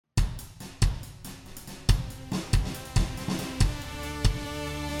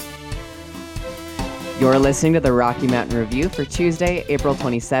You're listening to the Rocky Mountain Review for Tuesday, April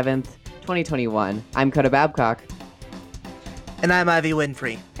 27th, 2021. I'm Coda Babcock. And I'm Ivy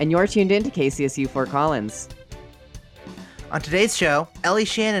Winfrey. And you're tuned in to KCSU Fort Collins. On today's show, Ellie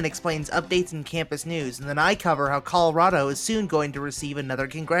Shannon explains updates in campus news, and then I cover how Colorado is soon going to receive another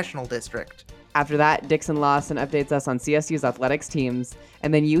congressional district. After that, Dixon Lawson updates us on CSU's athletics teams,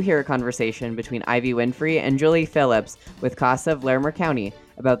 and then you hear a conversation between Ivy Winfrey and Julie Phillips with CASA of Larimer County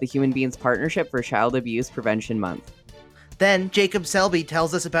about the Human Beings Partnership for Child Abuse Prevention Month. Then, Jacob Selby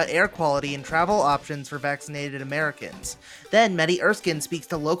tells us about air quality and travel options for vaccinated Americans. Then, Mehdi Erskine speaks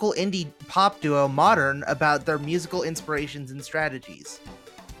to local indie pop duo Modern about their musical inspirations and strategies.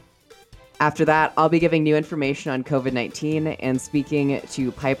 After that, I'll be giving new information on COVID-19 and speaking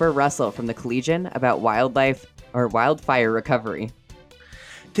to Piper Russell from the Collegian about wildfire recovery.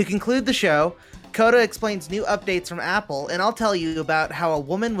 To conclude the show, Coda explains new updates from Apple, and I'll tell you about how a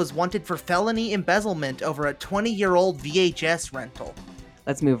woman was wanted for felony embezzlement over a 20-year-old VHS rental.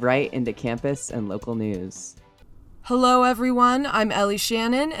 Let's move right into campus and local news. Hello everyone, I'm Ellie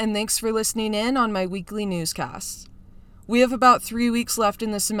Shannon, and thanks for listening in on my weekly newscast. We have about 3 weeks left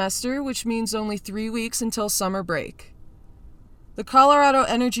in the semester, which means only 3 weeks until summer break. The Colorado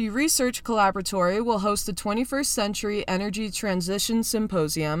Energy Research Collaboratory will host the 21st Century Energy Transition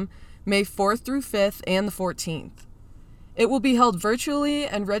Symposium, May 4th through 5th and the 14th. It will be held virtually,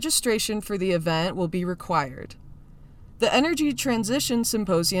 and registration for the event will be required. The Energy Transition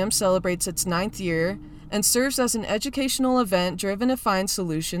Symposium celebrates its 9th year and serves as an educational event driven to find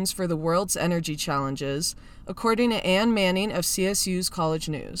solutions for the world's energy challenges, according to Ann Manning of CSU's College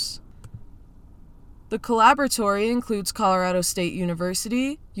News. The collaboratory includes Colorado State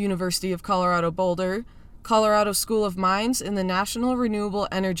University, University of Colorado Boulder, Colorado School of Mines, and the National Renewable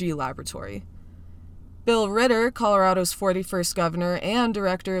Energy Laboratory. Bill Ritter, Colorado's 41st governor and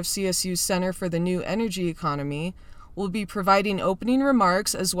director of CSU's Center for the New Energy Economy, will be providing opening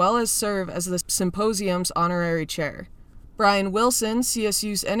remarks as well as serve as the symposium's honorary chair. Brian Wilson,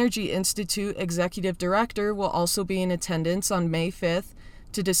 CSU's Energy Institute executive director, will also be in attendance on May 5th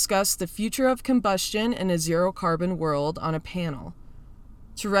to discuss the future of combustion in a zero-carbon world on a panel.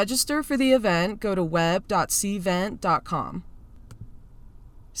 To register for the event, go to web.cvent.com.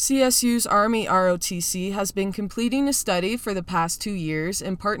 CSU's Army ROTC has been completing a study for the past 2 years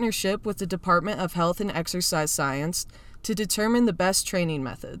in partnership with the Department of Health and Exercise Science to determine the best training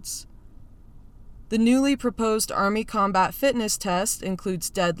methods. The newly proposed Army Combat Fitness Test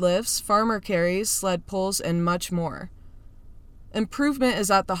includes deadlifts, farmer carries, sled pulls, and much more. Improvement is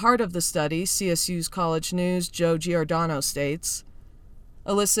at the heart of the study, CSU's College News' Joe Giordano states.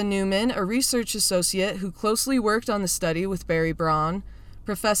 Alyssa Newman, a research associate who closely worked on the study with Barry Braun,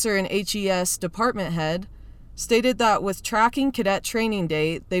 professor and HES department head, stated that with tracking cadet training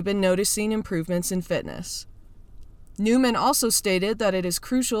date, they've been noticing improvements in fitness. Newman also stated that it is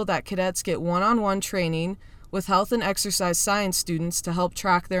crucial that cadets get one-on-one training with health and exercise science students to help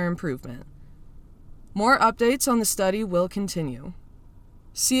track their improvement. More updates on the study will continue.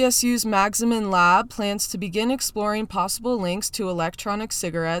 CSU's Magsamen Lab plans to begin exploring possible links to electronic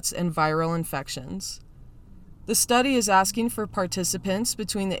cigarettes and viral infections. The study is asking for participants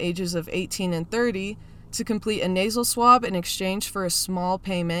between the ages of 18 and 30 to complete a nasal swab in exchange for a small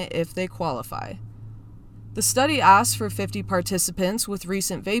payment if they qualify. The study asks for 50 participants with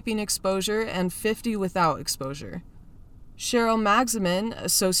recent vaping exposure and 50 without exposure. Cheryl Magsamen,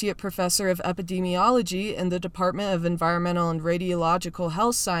 Associate Professor of Epidemiology in the Department of Environmental and Radiological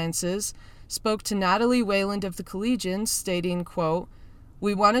Health Sciences, spoke to Natalie Wayland of the Collegian, stating, quote,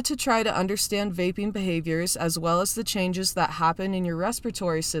 "We wanted to try to understand vaping behaviors as well as the changes that happen in your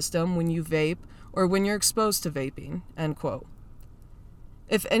respiratory system when you vape or when you're exposed to vaping," end quote.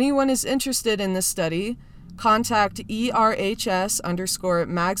 If anyone is interested in this study, contact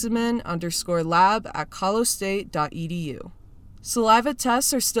ERHS_Magsamen_lab@colostate.edu. Saliva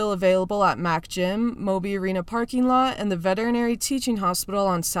tests are still available at Mac Gym, Moby Arena parking lot, and the Veterinary Teaching Hospital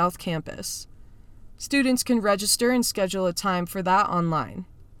on South Campus. Students can register and schedule a time for that online.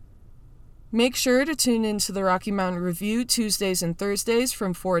 Make sure to tune into the Rocky Mountain Review Tuesdays and Thursdays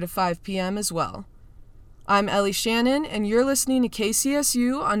from 4 to 5 p.m. as well. I'm Ellie Shannon, and you're listening to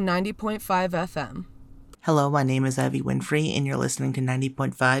KCSU on 90.5 FM. Hello, my name is Ivy Winfrey, and you're listening to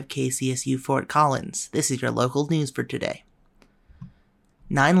 90.5 KCSU Fort Collins. This is your local news for today.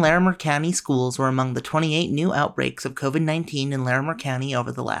 9 Larimer County schools were among the 28 new outbreaks of COVID-19 in Larimer County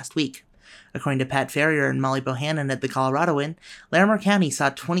over the last week. According to Pat Ferrier and Molly Bohannon at the Coloradoan, Larimer County saw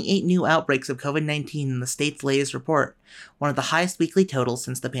 28 new outbreaks of COVID-19 in the state's latest report, one of the highest weekly totals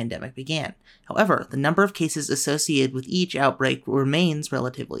since the pandemic began. However, the number of cases associated with each outbreak remains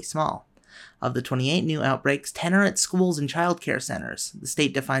relatively small. Of the 28 new outbreaks, 10 are at schools and childcare centers. The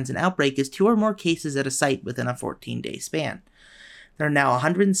state defines an outbreak as 2 or more cases at a site within a 14-day span. There are now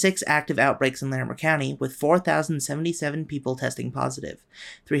 106 active outbreaks in Larimer County, with 4,077 people testing positive.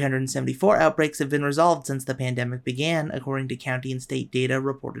 374 outbreaks have been resolved since the pandemic began, according to county and state data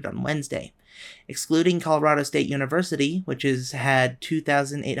reported on Wednesday. Excluding Colorado State University, which has had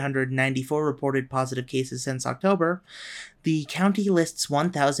 2,894 reported positive cases since October, the county lists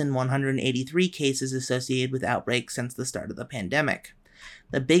 1,183 cases associated with outbreaks since the start of the pandemic.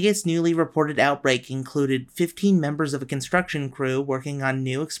 The biggest newly reported outbreak included 15 members of a construction crew working on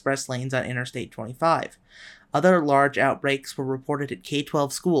new express lanes on Interstate 25. Other large outbreaks were reported at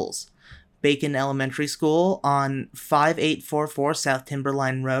K-12 schools. Bacon Elementary School on 5844 South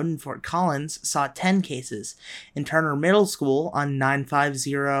Timberline Road in Fort Collins saw 10 cases, and Turner Middle School on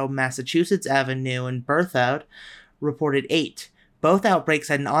 950 Massachusetts Avenue in Berthoud reported 8. Both outbreaks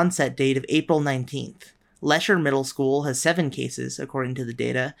had an onset date of April 19th. Lesher Middle School has 7 cases, according to the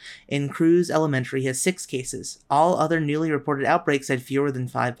data, and Cruz Elementary has 6 cases. All other newly reported outbreaks had fewer than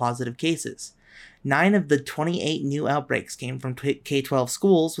 5 positive cases. 9 of the 28 new outbreaks came from K-12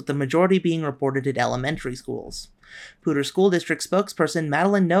 schools, with the majority being reported at elementary schools. Poudre School District spokesperson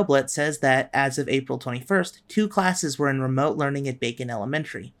Madeline Noblet says that, as of April 21st, 2 classes were in remote learning at Bacon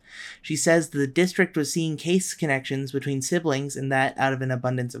Elementary. She says the district was seeing case connections between siblings and that, out of an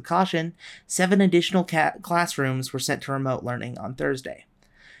abundance of caution, 7 additional classrooms were sent to remote learning on Thursday.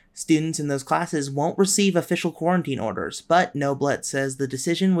 Students in those classes won't receive official quarantine orders, but Noblet says the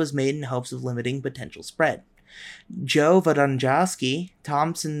decision was made in hopes of limiting potential spread. Joe Vodanjowski,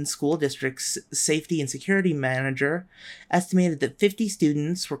 Thompson School District's safety and security manager, estimated that 50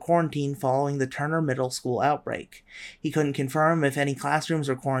 students were quarantined following the Turner Middle School outbreak. He couldn't confirm if any classrooms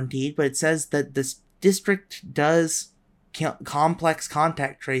were quarantined, but it says that the district does complex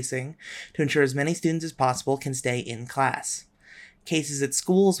contact tracing to ensure as many students as possible can stay in class. Cases at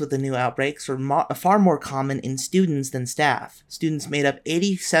schools with the new outbreaks were far more common in students than staff. Students made up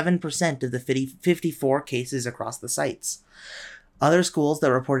 87% of the 54 cases across the sites. Other schools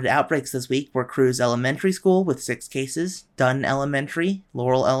that reported outbreaks this week were Cruz Elementary School with 6 cases, Dunn Elementary,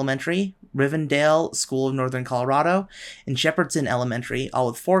 Laurel Elementary, Rivendale School of Northern Colorado, and Shepherdson Elementary, all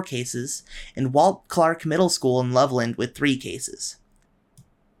with 4 cases, and Walt Clark Middle School in Loveland with 3 cases.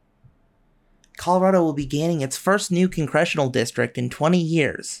 Colorado will be gaining its first new congressional district in 20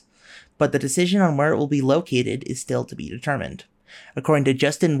 years, but the decision on where it will be located is still to be determined. According to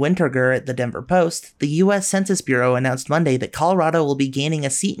Justin Winterger at the Denver Post, the U.S. Census Bureau announced Monday that Colorado will be gaining a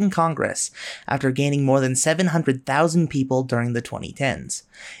seat in Congress after gaining more than 700,000 people during the 2010s.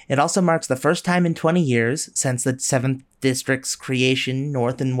 It also marks the first time in 20 years, since the 7th District's creation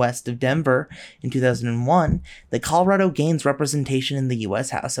north and west of Denver in 2001, that Colorado gains representation in the U.S.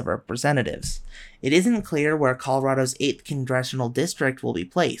 House of Representatives. It isn't clear where Colorado's 8th Congressional District will be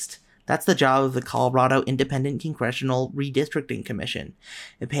placed. That's the job of the Colorado Independent Congressional Redistricting Commission,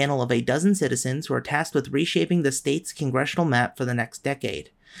 a panel of 12 citizens who are tasked with reshaping the state's congressional map for the next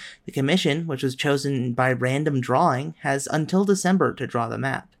decade. The commission, which was chosen by random drawing, has until December to draw the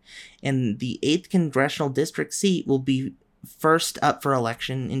map, and the 8th Congressional District seat will be first up for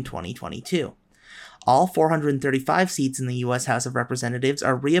election in 2022. All 435 seats in the U.S. House of Representatives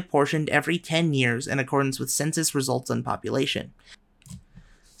are reapportioned every 10 years in accordance with census results on population.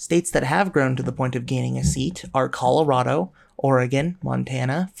 States that have grown to the point of gaining a seat are Colorado, Oregon,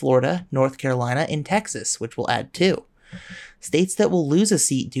 Montana, Florida, North Carolina, and Texas, which will add 2. States that will lose a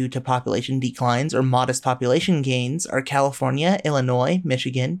seat due to population declines or modest population gains are California, Illinois,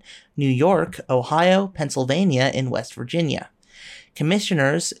 Michigan, New York, Ohio, Pennsylvania, and West Virginia.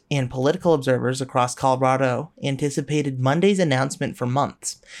 Commissioners and political observers across Colorado anticipated Monday's announcement for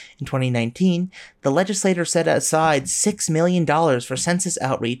months. In 2019, the legislature set aside $6 million for census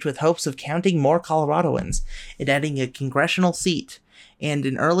outreach with hopes of counting more Coloradoans and adding a congressional seat, and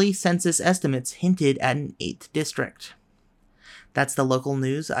in early census estimates hinted at an 8th district. That's the local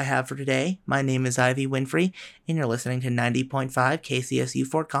news I have for today. My name is Ivy Winfrey, and you're listening to 90.5 KCSU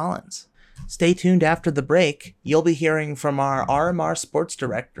Fort Collins. Stay tuned after the break. You'll be hearing from our RMR sports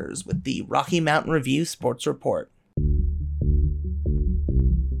directors with the Rocky Mountain Review Sports Report.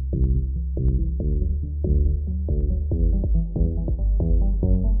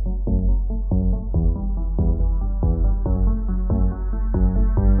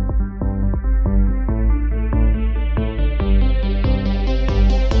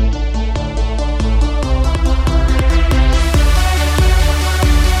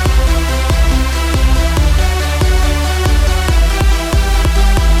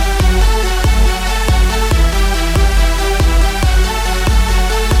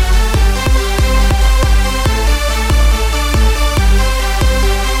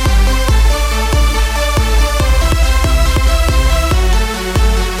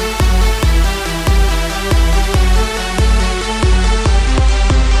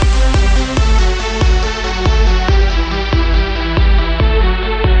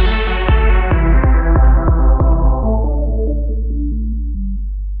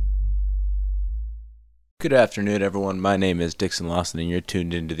 Good afternoon, everyone. My name is Dixon Lawson, and you're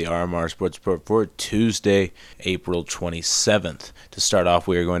tuned into the RMR Sports Report for Tuesday, April 27th. To start off,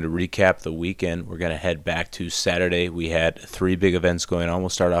 we are going to recap the weekend. We're going to head back to Saturday. We had three big events going on. We'll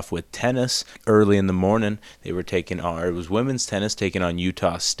start off with tennis. Early in the morning, it was women's tennis taking on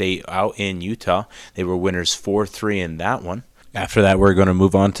Utah State out in Utah. They were winners 4-3 in that one. After that, we're going to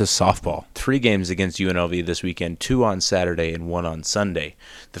move on to softball. 3 games against UNLV this weekend, 2 on Saturday and 1 on Sunday.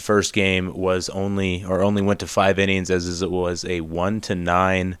 The first game only went to 5 innings, as it was a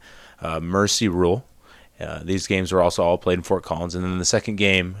 1-9 mercy rule. These games were also all played in Fort Collins. And then the second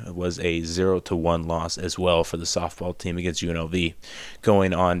game was a 0-1 loss as well for the softball team against UNLV.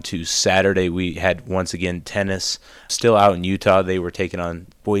 Going on to Saturday, we had once again tennis. Still out in Utah, they were taking on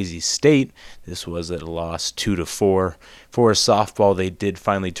Boise State. This was a loss 2-4. For softball, they did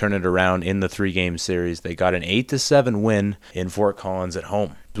finally turn it around in the 3-game series. They got an 8-7 win in Fort Collins at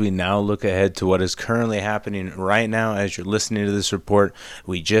home. We now look ahead to what is currently happening right now as you're listening to this report.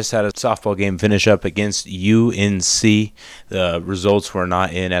 We just had a softball game finish up against UNC. The results were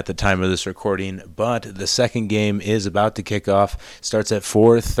not in at the time of this recording, but the second game is about to kick off. It starts at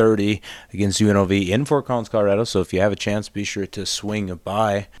 4:30 against UNLV in Fort Collins, Colorado. So if you have a chance, be sure to swing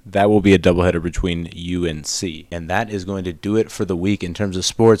by. That will be a doubleheader between UNC. And that is going to do it for the week in terms of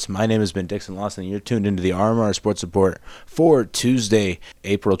sports. My name has been Dixon Lawson. You're tuned into the RMR Sports Report for Tuesday,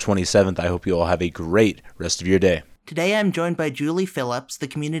 April 27th. I hope you all have a great rest of your day. Today I'm joined by Julie Phillips, the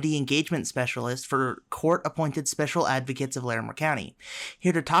Community Engagement Specialist for Court-Appointed Special Advocates of Larimer County,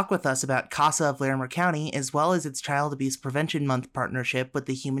 here to talk with us about CASA of Larimer County, as well as its Child Abuse Prevention Month partnership with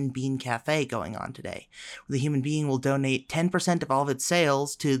the Human Being Cafe going on today. The Human Being will donate 10% of all of its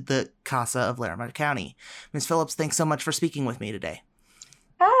sales to the CASA of Larimer County. Ms. Phillips, thanks so much for speaking with me today.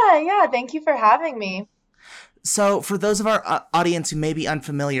 Yeah, thank you for having me. So, for those of our audience who may be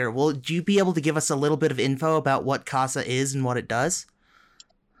unfamiliar, would you be able to give us a little bit of info about what CASA is and what it does?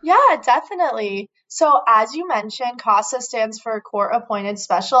 Yeah, definitely. So, as you mentioned, CASA stands for Court Appointed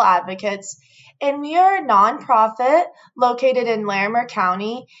Special Advocates, and we are a nonprofit located in Larimer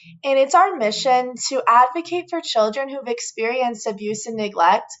County, and it's our mission to advocate for children who've experienced abuse and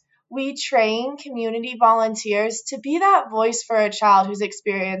neglect. We train community volunteers to be that voice for a child who's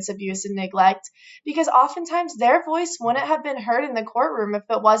experienced abuse and neglect, because oftentimes their voice wouldn't have been heard in the courtroom if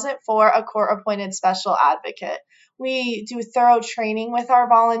it wasn't for a court-appointed special advocate. We do thorough training with our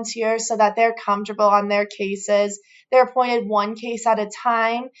volunteers so that they're comfortable on their cases. They're appointed one case at a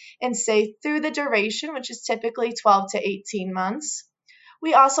time and stay through the duration, which is typically 12 to 18 months.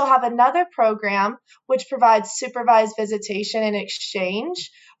 We also have another program which provides supervised visitation and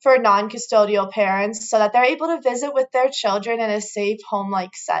exchange for non-custodial parents so that they're able to visit with their children in a safe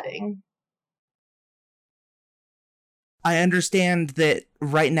home-like setting. I understand that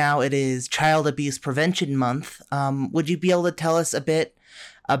right now it is Child Abuse Prevention Month. Would you be able to tell us a bit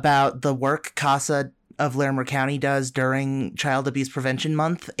about the work CASA of Larimer County does during Child Abuse Prevention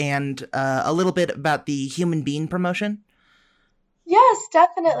Month and a little bit about the Human Being promotion? Yes,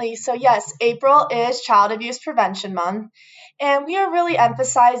 definitely. So yes, April is Child Abuse Prevention Month, and we are really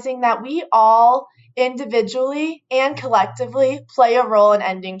emphasizing that we all individually and collectively play a role in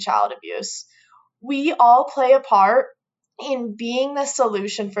ending child abuse. We all play a part in being the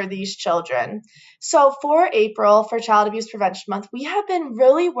solution for these children. So for April, for Child Abuse Prevention Month, we have been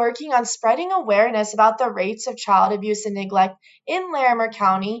really working on spreading awareness about the rates of child abuse and neglect in Larimer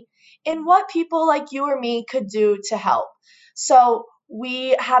County and what people like you or me could do to help. So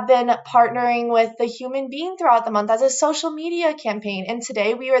we have been partnering with the Human Being throughout the month as a social media campaign. And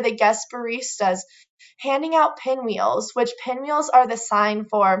today we are the guest baristas handing out pinwheels, which pinwheels are the sign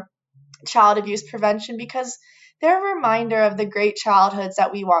for child abuse prevention because they're a reminder of the great childhoods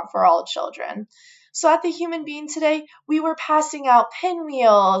that we want for all children. So at the Human Being today, we were passing out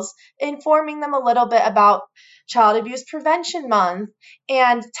pinwheels, informing them a little bit about Child Abuse Prevention Month,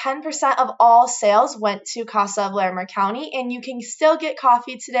 and 10% of all sales went to CASA of Larimer County, and you can still get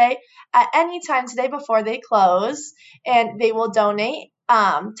coffee today at any time today before they close, and they will donate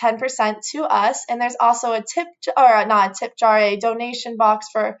 10% to us, and there's also a tip, or not a tip jar, a donation box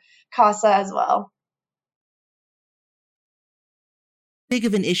for CASA as well. How big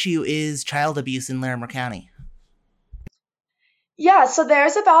of an issue is child abuse in Larimer County? Yeah, so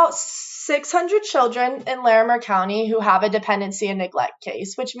there's about 600 children in Larimer County who have a dependency and neglect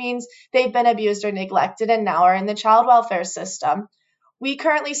case, which means they've been abused or neglected and now are in the child welfare system. We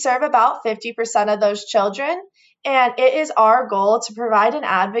currently serve about 50% of those children, and it is our goal to provide an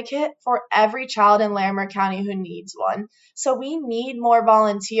advocate for every child in Larimer County who needs one. So we need more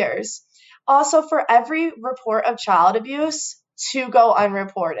volunteers. Also, for every report of child abuse, 2 go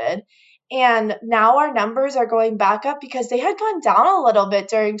unreported. And now our numbers are going back up because they had gone down a little bit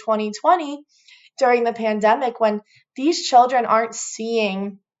during 2020, during the pandemic, when these children aren't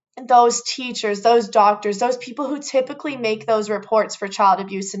seeing those teachers, those doctors, those people who typically make those reports for child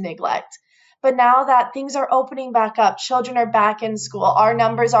abuse and neglect. But now that things are opening back up, children are back in school, our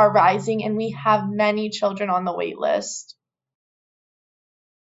numbers are rising, and we have many children on the wait list.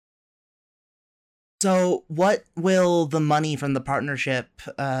 So, what will the money from the partnership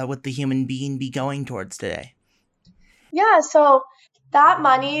with the Human Being be going towards today? Yeah, so that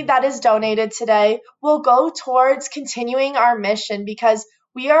money that is donated today will go towards continuing our mission because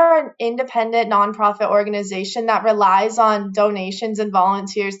we are an independent nonprofit organization that relies on donations and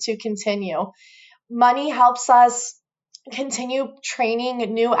volunteers to continue. Money helps us continue training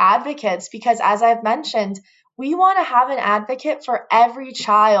new advocates because, as I've mentioned, we want to have an advocate for every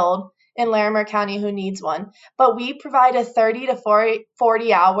child in Larimer County who needs one. But we provide a 30 to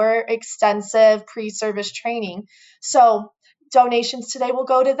 40 hour extensive pre-service training. So donations today will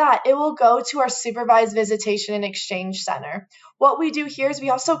go to that. It will go to our supervised visitation and exchange center. What we do here is we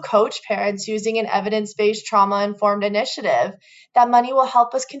also coach parents using an evidence-based trauma-informed initiative. That money will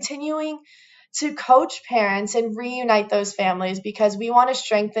help us continuing to coach parents and reunite those families because we want to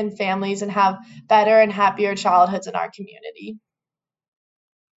strengthen families and have better and happier childhoods in our community.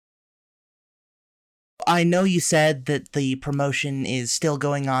 I know you said that the promotion is still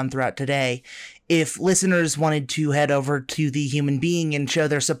going on throughout today. If listeners wanted to head over to the Human Being and show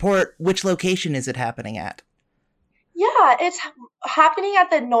their support, which location is it happening at? Yeah, it's happening at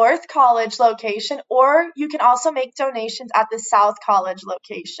the North College location, or you can also make donations at the South College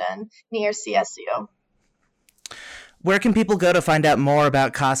location near CSU. Where can people go to find out more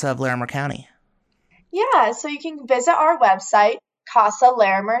about CASA of Larimer County? Yeah, so you can visit our website,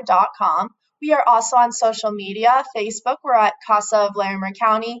 casalarimer.com. We are also on social media. Facebook, we're at CASA of Larimer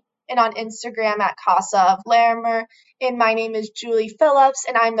County, and on Instagram at CASA of Larimer. And my name is Julie Phillips,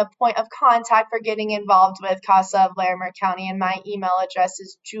 and I'm the point of contact for getting involved with CASA of Larimer County, and my email address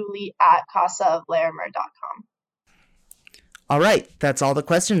is julie@casaoflarimer.com. All right, that's all the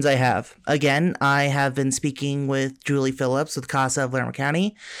questions I have. Again, I have been speaking with Julie Phillips with CASA of Larimer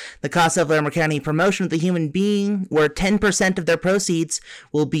County. The CASA of Larimer County promotion of the Human Being, where 10% of their proceeds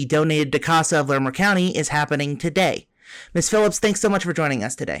will be donated to CASA of Larimer County, is happening today. Ms. Phillips, thanks so much for joining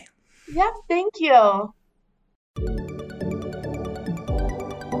us today. Yep, thank you.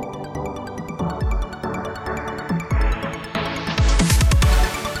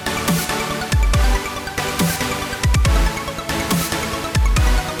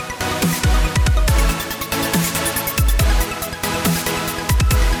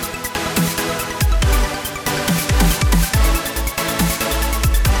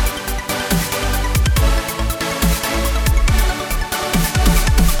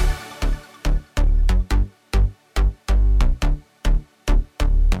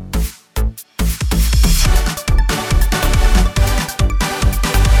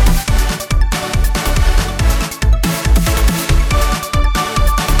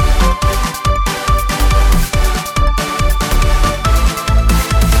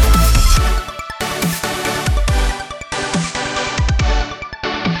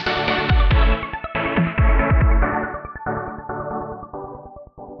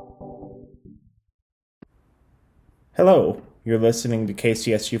 Hello, you're listening to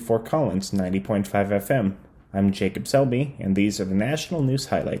KCSU Fort Collins 90.5 FM. I'm Jacob Selby, and these are the national news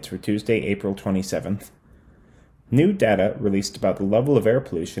highlights for Tuesday, April 27th. New data released about the level of air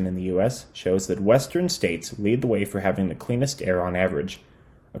pollution in the U.S. shows that western states lead the way for having the cleanest air on average.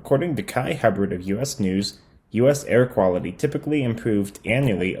 According to Kai Hubbard of U.S. News, U.S. air quality typically improved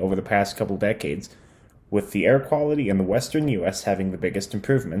annually over the past couple decades, with the air quality in the western U.S. having the biggest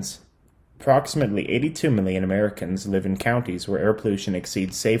improvements. Approximately 82 million Americans live in counties where air pollution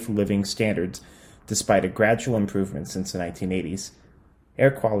exceeds safe living standards, despite a gradual improvement since the 1980s. Air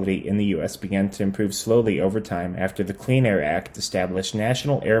quality in the U.S. began to improve slowly over time after the Clean Air Act established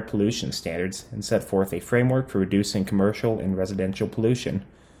national air pollution standards and set forth a framework for reducing commercial and residential pollution.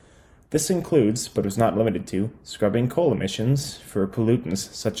 This includes, but is not limited to, scrubbing coal emissions for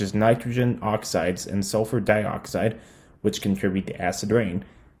pollutants such as nitrogen oxides and sulfur dioxide, which contribute to acid rain,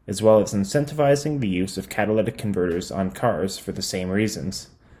 as well as incentivizing the use of catalytic converters on cars for the same reasons.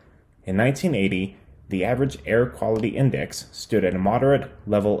 In 1980, the average air quality index stood at a moderate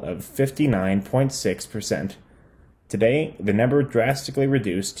level of 59.6%. Today, the number drastically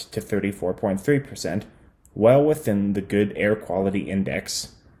reduced to 34.3%, well within the good air quality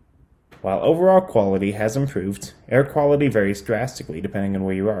index. While overall quality has improved, air quality varies drastically depending on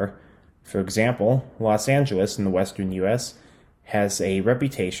where you are. For example, Los Angeles in the western U.S. has a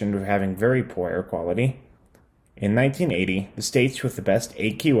reputation for having very poor air quality. In 1980, the states with the best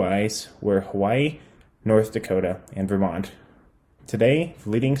AQIs were Hawaii, North Dakota, and Vermont. Today, the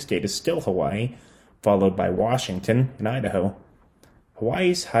leading state is still Hawaii, followed by Washington and Idaho.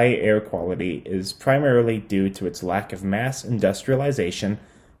 Hawaii's high air quality is primarily due to its lack of mass industrialization,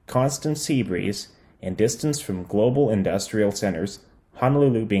 constant sea breeze, and distance from global industrial centers,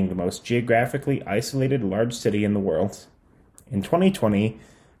 Honolulu being the most geographically isolated large city in the world. In 2020,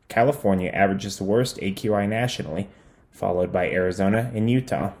 California averages the worst AQI nationally, followed by Arizona and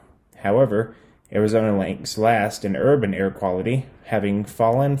Utah. However, Arizona ranks last in urban air quality, having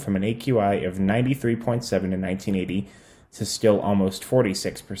fallen from an AQI of 93.7 in 1980 to still almost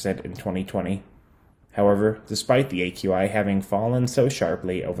 46% in 2020. However, despite the AQI having fallen so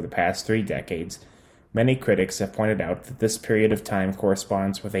sharply over the past 3 decades, many critics have pointed out that this period of time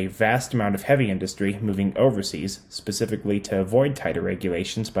corresponds with a vast amount of heavy industry moving overseas, specifically to avoid tighter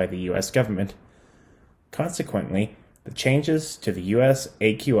regulations by the U.S. government. Consequently, the changes to the U.S.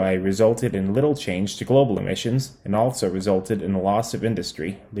 AQI resulted in little change to global emissions and also resulted in the loss of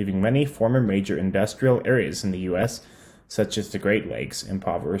industry, leaving many former major industrial areas in the U.S., such as the Great Lakes,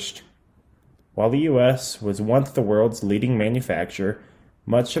 impoverished. While the U.S. was once the world's leading manufacturer,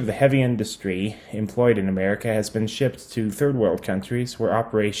 much of the heavy industry employed in America has been shipped to third world countries where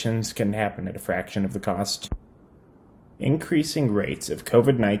operations can happen at a fraction of the cost. Increasing rates of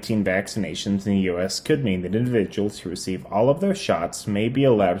COVID-19 vaccinations in the U.S. could mean that individuals who receive all of their shots may be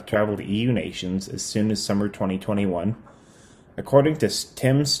allowed to travel to EU nations as soon as summer 2021. According to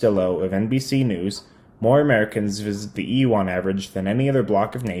Tim Stillo of NBC News, more Americans visit the EU on average than any other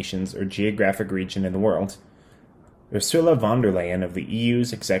bloc of nations or geographic region in the world. Ursula von der Leyen of the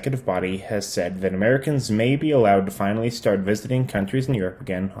EU's executive body has said that Americans may be allowed to finally start visiting countries in Europe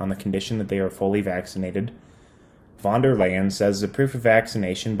again on the condition that they are fully vaccinated. Von der Leyen says the proof of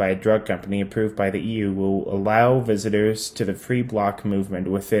vaccination by a drug company approved by the EU will allow visitors to the free bloc movement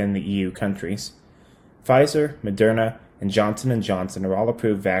within the EU countries. Pfizer, Moderna, and Johnson & Johnson are all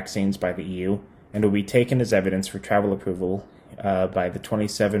approved vaccines by the EU and will be taken as evidence for travel approval by the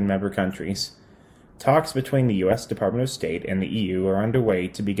 27 member countries. Talks between the U.S. Department of State and the EU are underway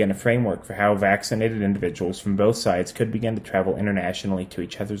to begin a framework for how vaccinated individuals from both sides could begin to travel internationally to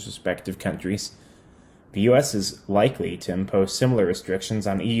each other's respective countries. The U.S. is likely to impose similar restrictions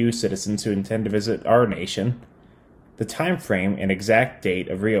on EU citizens who intend to visit our nation. The time frame and exact date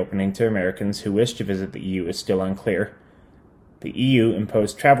of reopening to Americans who wish to visit the EU is still unclear. The EU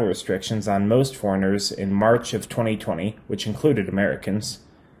imposed travel restrictions on most foreigners in March of 2020, which included Americans.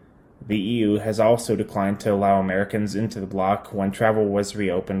 The EU has also declined to allow Americans into the bloc when travel was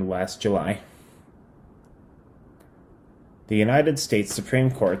reopened last July. The United States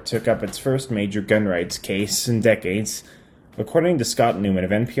Supreme Court took up its first major gun rights case in decades. According to Scott Newman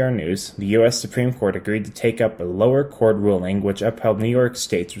of NPR News, the U.S. Supreme Court agreed to take up a lower court ruling which upheld New York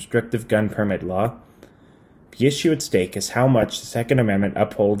State's restrictive gun permit law. The issue at stake is how much the Second Amendment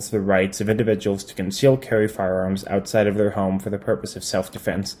upholds the rights of individuals to conceal carry firearms outside of their home for the purpose of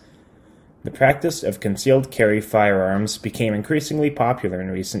self-defense. The practice of concealed carry firearms became increasingly popular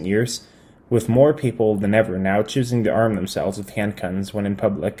in recent years, with more people than ever now choosing to arm themselves with handguns when in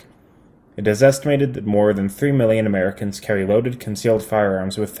public. It is estimated that more than 3 million Americans carry loaded concealed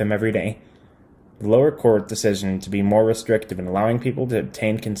firearms with them every day. The lower court decision to be more restrictive in allowing people to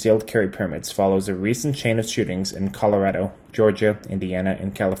obtain concealed carry permits follows a recent chain of shootings in Colorado, Georgia, Indiana,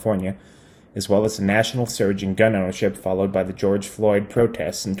 and California, as well as a national surge in gun ownership followed by the George Floyd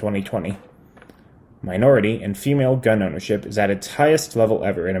protests in 2020. Minority and female gun ownership is at its highest level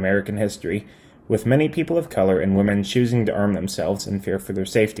ever in American history, with many people of color and women choosing to arm themselves in fear for their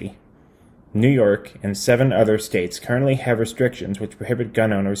safety. New York and 7 other states currently have restrictions which prohibit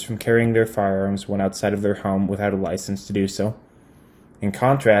gun owners from carrying their firearms when outside of their home without a license to do so. In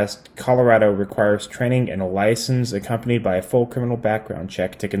contrast, Colorado requires training and a license accompanied by a full criminal background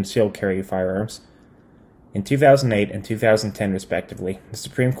check to conceal carry firearms. In 2008 and 2010, respectively, the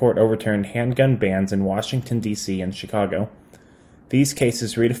Supreme Court overturned handgun bans in Washington, D.C. and Chicago. These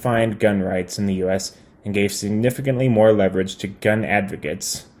cases redefined gun rights in the U.S. and gave significantly more leverage to gun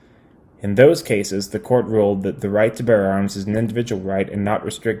advocates. In those cases, the court ruled that the right to bear arms is an individual right and not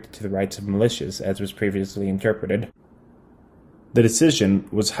restricted to the rights of militias, as was previously interpreted. The decision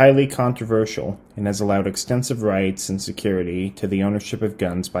was highly controversial and has allowed extensive rights and security to the ownership of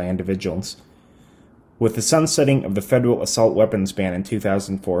guns by individuals. With the sunsetting of the federal assault weapons ban in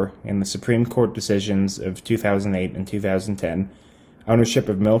 2004 and the Supreme Court decisions of 2008 and 2010, ownership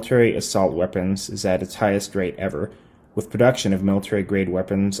of military assault weapons is at its highest rate ever, with production of military-grade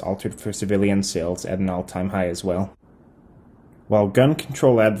weapons altered for civilian sales at an all-time high as well. While gun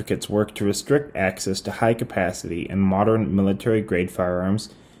control advocates work to restrict access to high-capacity and modern military-grade firearms,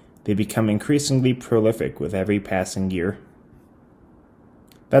 they become increasingly prolific with every passing year.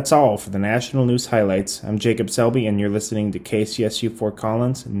 That's all for the national news highlights. I'm Jacob Selby, and you're listening to KCSU Fort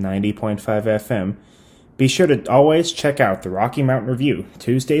Collins 90.5 FM. Be sure to always check out the Rocky Mountain Review,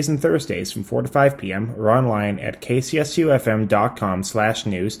 Tuesdays and Thursdays from 4 to 5 p.m. or online at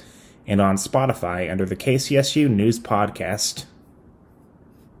kcsufm.com/news and on Spotify under the KCSU News Podcast.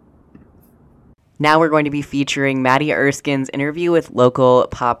 Now we're going to be featuring Maddie Erskine's interview with local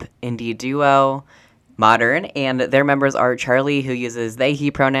pop indie duo Modern, and their members are Charlie, who uses they,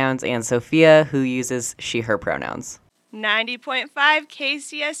 he pronouns, and Sophia, who uses she, her pronouns. 90.5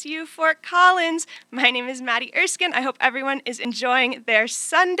 KCSU Fort Collins. My name is Maddie Erskine. I hope everyone is enjoying their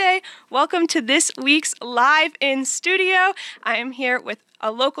Sunday. Welcome to this week's Live in Studio. I am here with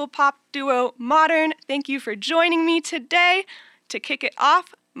a local pop duo, Modern. Thank you for joining me today. To kick it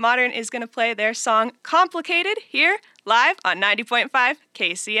off, Modern is going to play their song Complicated here live on 90.5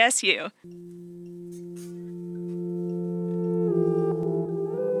 KCSU.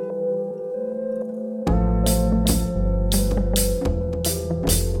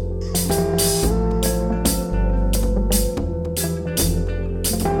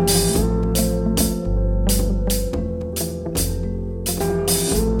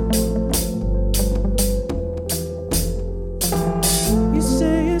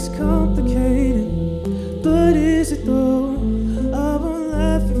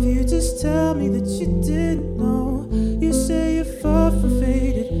 Tell me that you didn't know. You say you're far from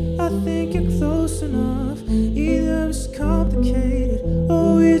faded. I think you're close enough. Either it's complicated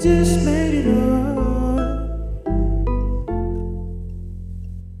or we just made it up.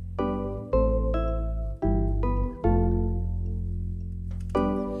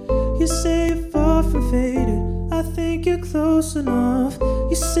 You say you're far from faded. I think you're close enough.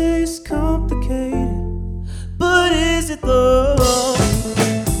 You say it's complicated, but is it though?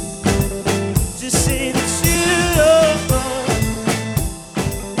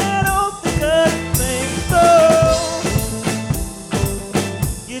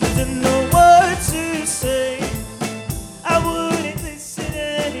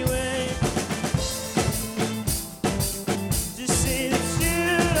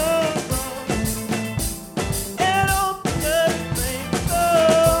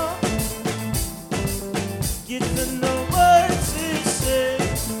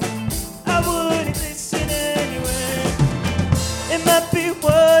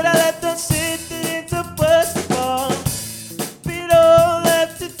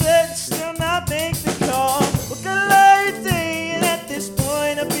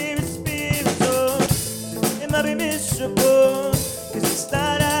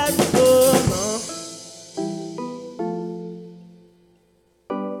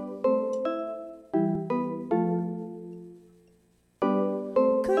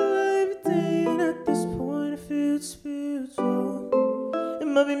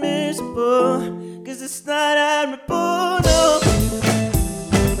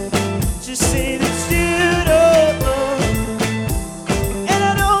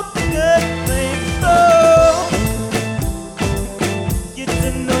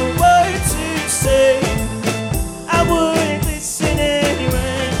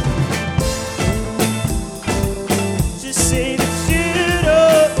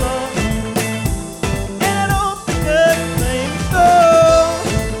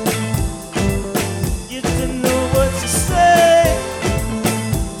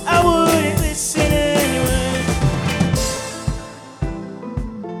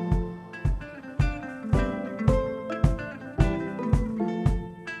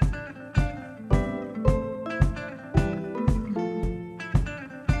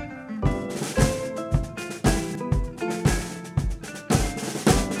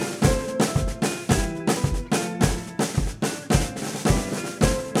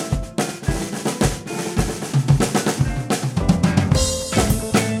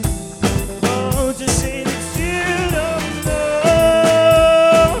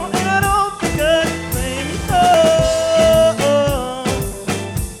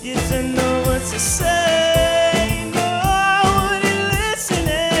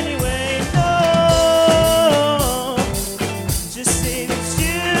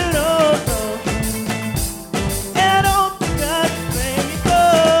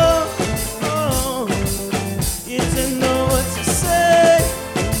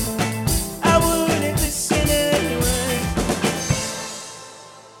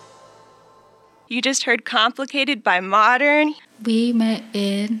 You just heard Complicated by Modern. We met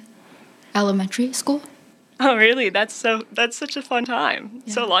in elementary school. Oh, really? That's such a fun time.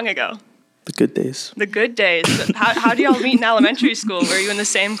 So long ago. The good days. The good days. How do y'all meet in elementary school? Were you in the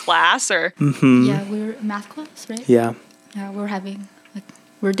same class or? Mm-hmm. Yeah, we're math class, right? Yeah. Yeah,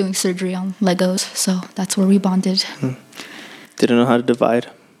 we're doing surgery on Legos, so that's where we bonded. Didn't know how to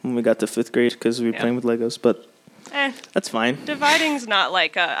divide when we got to 5th grade because we were playing with Legos, but that's fine. Dividing's not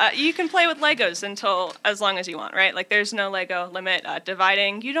like you can play with Legos as long as you want, right? Like there's no Lego limit.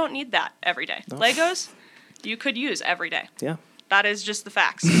 Dividing, you don't need that every day. No. Legos, you could use every day. Yeah. That is just the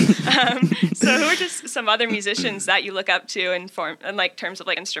facts. So who are just some other musicians that you look up to in like terms of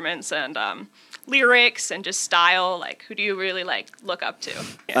like instruments and lyrics and just style? Like who do you really like look up to?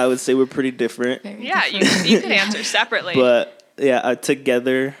 I would say we're pretty different. Very Yeah, different. you could answer separately. But yeah,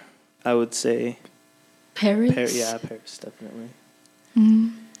 together, I would say Paris? Paris, definitely.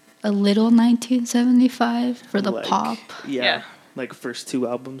 A little 1975 for the Like, pop. Yeah, like first 2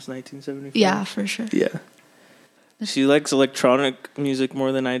 albums, 1975. Yeah, for sure. Yeah. She likes electronic music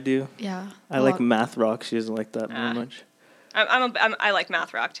more than I do. Yeah. I like math rock. She doesn't like that very much. I like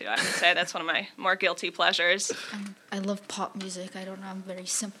math rock too. I would say that's one of my more guilty pleasures. I love pop music. I don't know. I'm very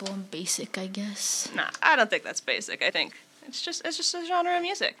simple and basic, I guess. Nah, I don't think that's basic. I think it's just a genre of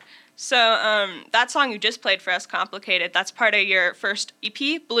music. So that song you just played for us, Complicated, that's part of your first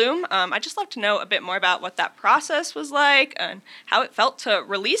EP, Bloom. I'd just love to know a bit more about what that process was like and how it felt to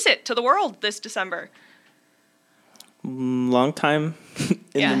release it to the world this December. Long time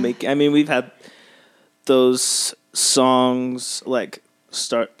in the making. I mean, we've had those songs like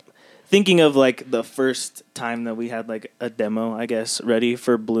start thinking of like the first time that we had like a demo, I guess, ready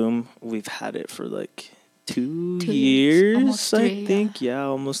for Bloom. We've had it for like 2 years, almost 3, I think. Yeah,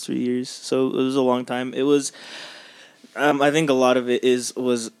 almost 3 years. So it was a long time. It was I think a lot of it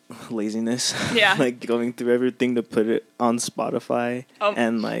was laziness. Yeah. Like going through everything to put it on Spotify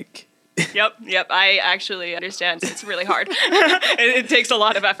and like Yep. I actually understand. It's really hard. It takes a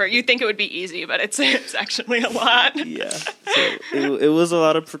lot of effort. You think it would be easy, but it's actually a lot. Yeah. So it was a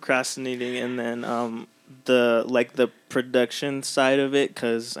lot of procrastinating, and then the production side of it,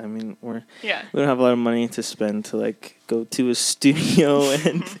 because I mean we don't have a lot of money to spend to like go to a studio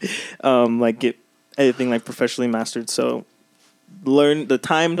and like get everything like professionally mastered. So learn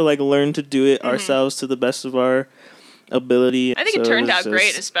to do it ourselves to the best of our ability. I think it turned out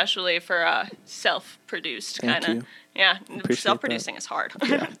great, especially for self-produced kind of. Yeah, self-producing is hard.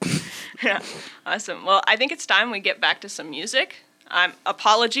 Yeah. Yeah, awesome. Well, I think it's time we get back to some music.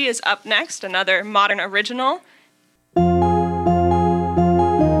 Apology is up next, another modern original.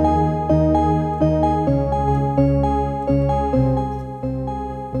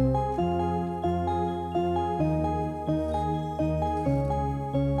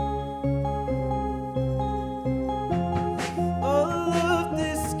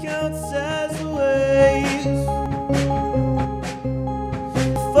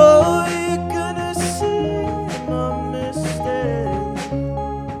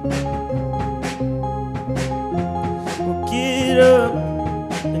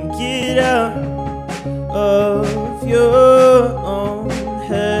 Of your own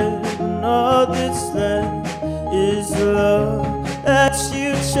head, and all that's left is the love that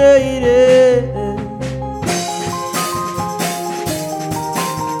you traded.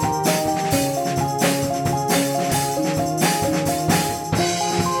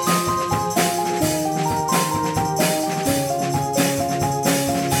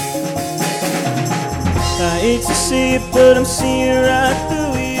 I hate to see it, but I'm seeing right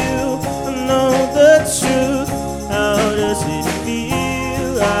through you. I know the truth. How does it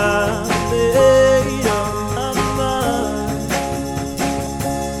feel? I made up my mind.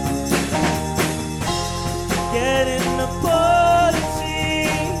 Getting apology,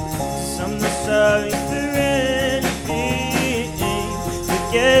 'cause I'm not sorry for anything.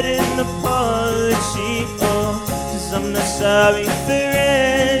 Getting apology, 'cause I'm not sorry for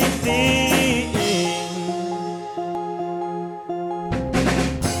anything.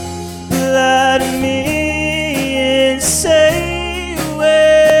 Lie to me and say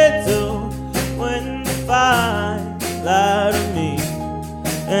where to when to find. Lie to me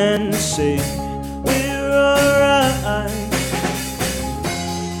and say we're alright.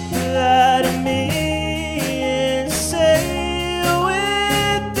 Lie to me and say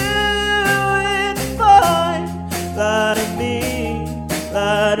we're doing fine. Lie to me,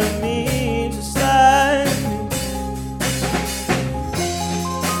 lie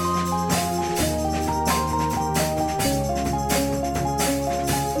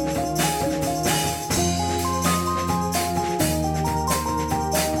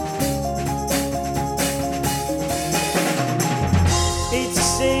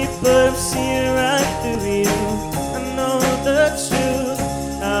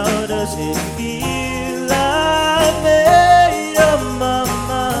it feel? I made up my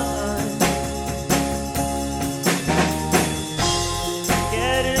mind.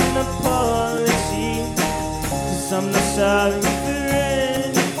 Get an apology, 'cause I'm not sorry for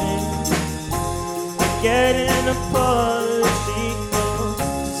anything. Get an apology,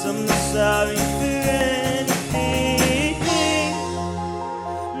 'cause I'm not sorry for anything.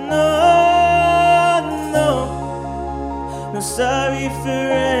 No, no, not sorry for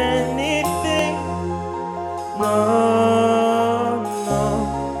anything. No, no.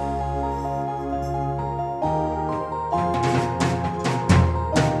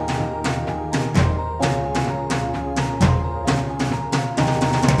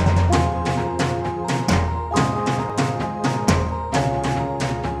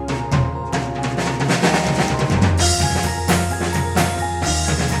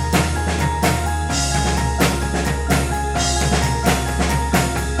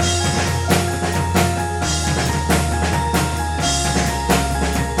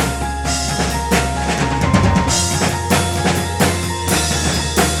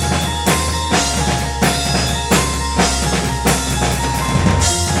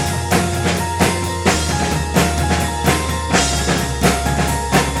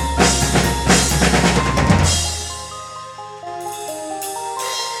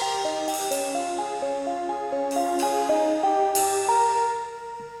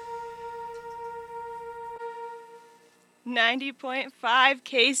 90.5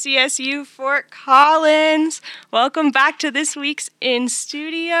 KCSU Fort Collins. Welcome back to this week's In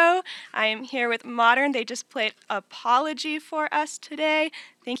Studio. I am here with Modern. They just played Apology for us today.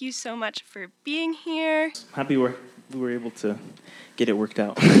 Thank you so much for being here. Happy we were able to get it worked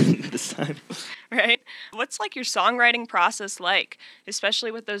out this time. Right? What's like your songwriting process like,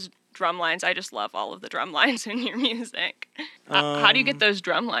 especially with those drum lines? I just love all of the drum lines in your music. How do you get those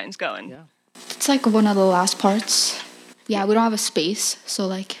drum lines going? Yeah. It's like one of the last parts. Yeah, we don't have a space, so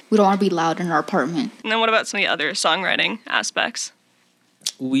like we don't want to be loud in our apartment. And then what about some of the other songwriting aspects?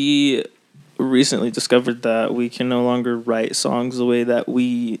 We recently discovered that we can no longer write songs the way that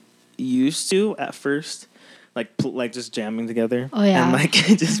we used to at first, like just jamming together. Oh yeah, and like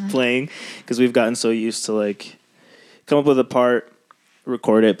just playing, because we've gotten so used to like come up with a part,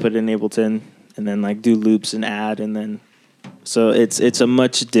 record it, put it in Ableton, and then like do loops and add, and then so it's a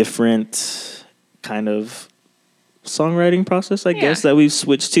much different kind of songwriting process, I guess, that we've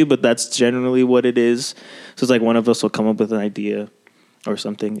switched to, but that's generally what it is. So it's like one of us will come up with an idea or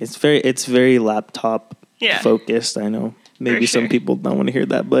something. It's very laptop focused. I know maybe some people don't want to hear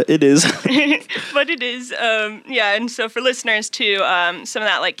that, but it is. But it is, and so for listeners too, some of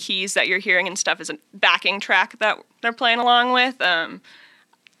that like keys that you're hearing and stuff is a backing track that they're playing along with.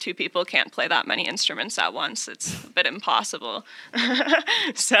 Two people can't play that many instruments at once. It's a bit impossible.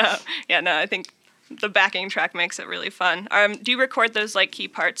 So I think the backing track makes it really fun. Do you record those like key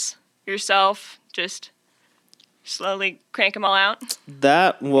parts yourself? Just slowly crank them all out?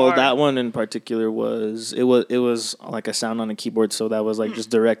 That one in particular was like a sound on a keyboard, so that was like just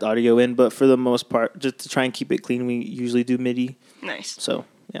direct audio in. But for the most part, just to try and keep it clean, we usually do MIDI. Nice. So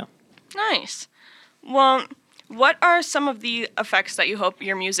yeah. Nice. Well, what are some of the effects that you hope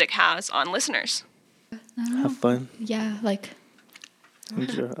your music has on listeners? Have fun. Yeah, like. I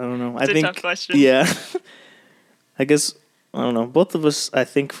don't know. It's a tough question. Yeah. I guess, I don't know. Both of us, I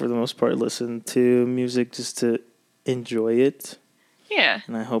think, for the most part, listen to music just to enjoy it. Yeah.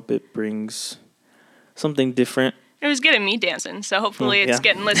 And I hope it brings something different. It was getting me dancing, so hopefully it's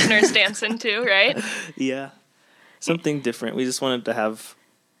getting listeners dancing too, right? Yeah. Something different. We just wanted to have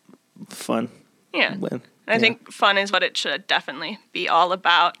fun. Yeah. I think fun is what it should definitely be all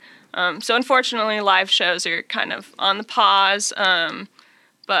about. So unfortunately, live shows are kind of on the pause.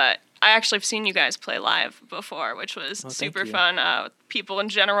 But I actually have seen you guys play live before, which was super fun. People in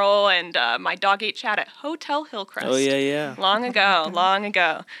general, and my dog ate chat at Hotel Hillcrest. Oh, yeah. Long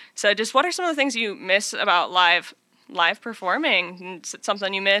ago. So just what are some of the things you miss about live performing? Is it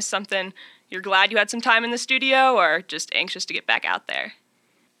something you miss, something you're glad you had some time in the studio, or just anxious to get back out there?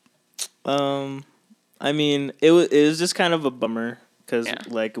 I mean, it was just kind of a bummer. Because,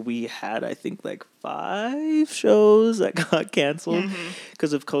 like, we had, I think, like 5 shows that got canceled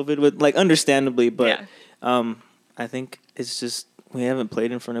because of COVID, like, understandably. But I think it's just we haven't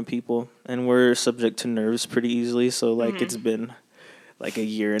played in front of people, and we're subject to nerves pretty easily. So, like, it's been, like, a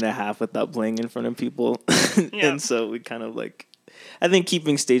year and a half without playing in front of people. And so we kind of, like, I think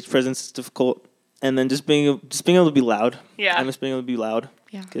keeping stage presence is difficult. and then just being able to be loud. Yeah. I miss being able to be loud.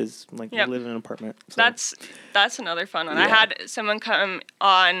 Yeah. Because we live in an apartment. So. That's another fun one. Yeah. I had someone come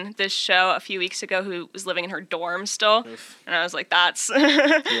on this show a few weeks ago who was living in her dorm still, and I was like, "That's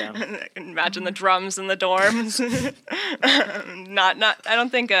imagine the drums in the dorms." I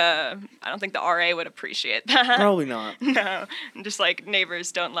don't think the RA would appreciate that. Probably not. No, just like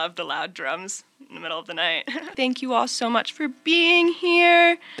neighbors don't love the loud drums in the middle of the night. Thank you all so much for being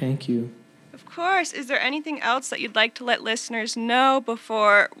here. Thank you. Of course. Is there anything else that you'd like to let listeners know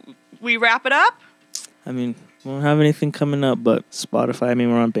before we wrap it up? I mean, we don't have anything coming up, but Spotify. I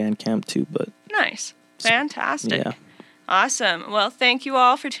mean, we're on Bandcamp too, but... Nice. Fantastic. Yeah. Awesome. Well, thank you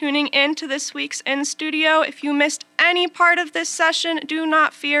all for tuning in to this week's In Studio. If you missed any part of this session, do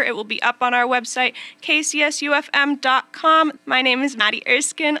not fear. It will be up on our website, kcsufm.com. My name is Maddie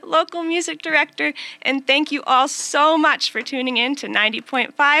Erskine, local music director, and thank you all so much for tuning in to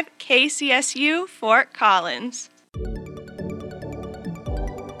 90.5 KCSU Fort Collins.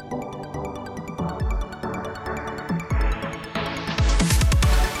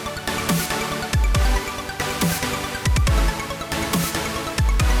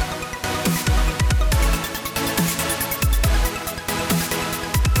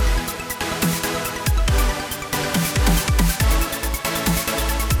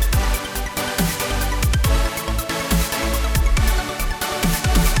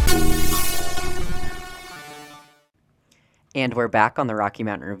 And we're back on the Rocky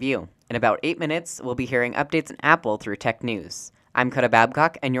Mountain Review. In about 8 minutes, we'll be hearing updates in Apple through Tech News. I'm Coda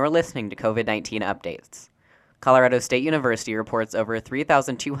Babcock, and you're listening to COVID-19 Updates. Colorado State University reports over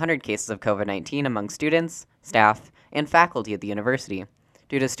 3,200 cases of COVID-19 among students, staff, and faculty at the university.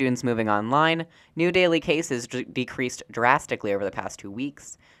 Due to students moving online, new daily cases decreased drastically over the past 2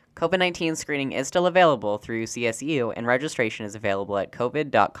 weeks. COVID-19 screening is still available through CSU, and registration is available at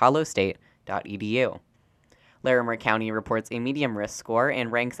covid.colostate.edu. Larimer County reports a medium risk score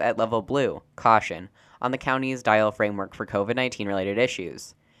and ranks at level blue, caution, on the county's dial framework for COVID-19 related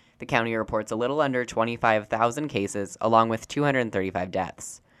issues. The county reports a little under 25,000 cases, along with 235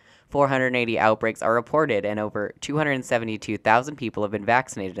 deaths. 480 outbreaks are reported, and over 272,000 people have been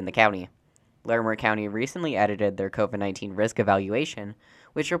vaccinated in the county. Larimer County recently edited their COVID-19 risk evaluation,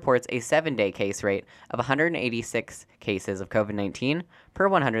 which reports a 7-day case rate of 186 cases of COVID-19 per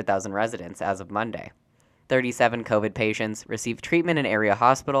 100,000 residents as of Monday. 37 COVID patients receive treatment in area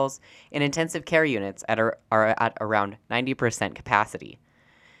hospitals, and intensive care units are at around 90% capacity.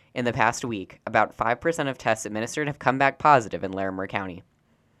 In the past week, about 5% of tests administered have come back positive in Larimer County.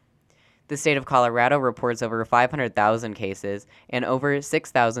 The state of Colorado reports over 500,000 cases and over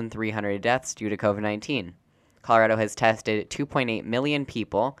 6,300 deaths due to COVID-19. Colorado has tested 2.8 million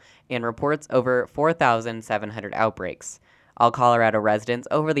people and reports over 4,700 outbreaks. All Colorado residents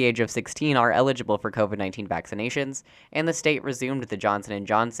over the age of 16 are eligible for COVID-19 vaccinations, and the state resumed the Johnson &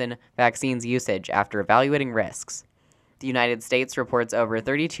 Johnson vaccine's usage after evaluating risks. The United States reports over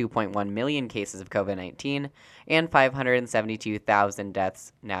 32.1 million cases of COVID-19 and 572,000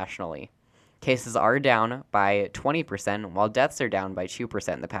 deaths nationally. Cases are down by 20%, while deaths are down by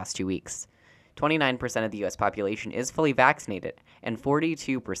 2% in the past 2 weeks. 29% of the U.S. population is fully vaccinated, and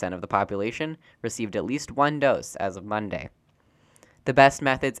 42% of the population received at least one dose as of Monday. The best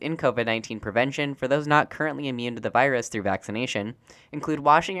methods in COVID-19 prevention for those not currently immune to the virus through vaccination include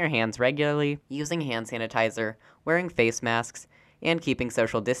washing your hands regularly, using hand sanitizer, wearing face masks, and keeping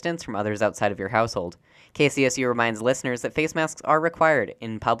social distance from others outside of your household. KCSU reminds listeners that face masks are required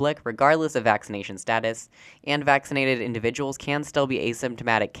in public regardless of vaccination status, and vaccinated individuals can still be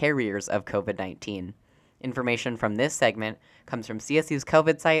asymptomatic carriers of COVID-19. Information from this segment comes from CSU's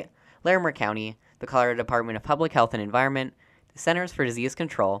COVID site, Larimer County, the Colorado Department of Public Health and Environment, the Centers for Disease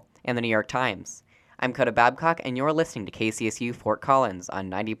Control, and the New York Times. I'm Coda Babcock, and you're listening to KCSU Fort Collins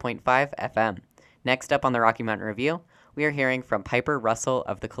on 90.5 FM. Next up on the Rocky Mountain Review, we are hearing from Piper Russell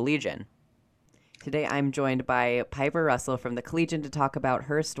of the Collegian. Today I'm joined by Piper Russell from the Collegian to talk about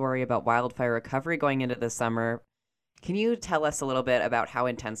her story about wildfire recovery going into the summer. Can you tell us a little bit about how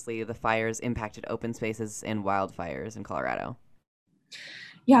intensely the fires impacted open spaces and wildfires in Colorado?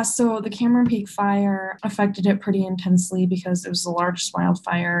 Yeah, so the Cameron Peak fire affected it pretty intensely because it was the largest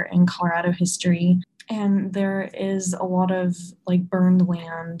wildfire in Colorado history. And there is a lot of burned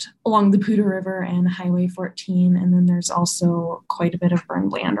land along the Poudre River and Highway 14. And then there's also quite a bit of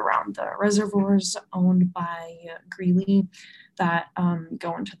burned land around the reservoirs owned by Greeley that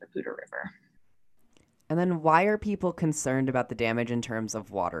go into the Poudre River. And then why are people concerned about the damage in terms of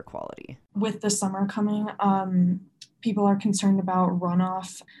water quality? With the summer coming, People are concerned about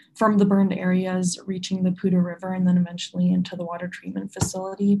runoff from the burned areas reaching the Poudre River and then eventually into the water treatment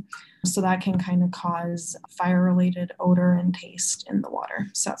facility. So that can kind of cause fire-related odor and taste in the water.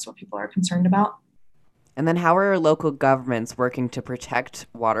 So that's what people are concerned about. And then how are local governments working to protect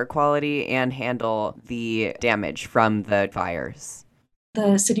water quality and handle the damage from the fires?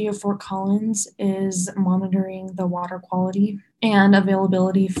 The city of Fort Collins is monitoring the water quality and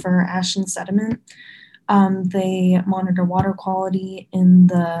availability for ash and sediment. They monitor water quality in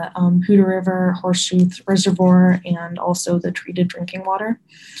the Poudre River, Horseshoe Reservoir, and also the treated drinking water.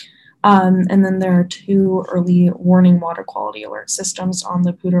 And then there are 2 early warning water quality alert systems on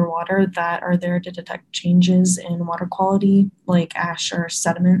the Poudre water that are there to detect changes in water quality, like ash or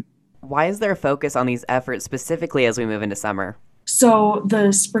sediment. Why is there a focus on these efforts specifically as we move into summer? So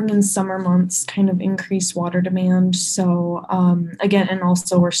the spring and summer months kind of increase water demand. So again, and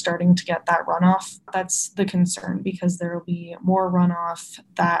also we're starting to get that runoff. That's the concern because there will be more runoff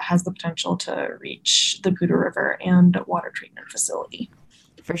that has the potential to reach the Poudre River and water treatment facility.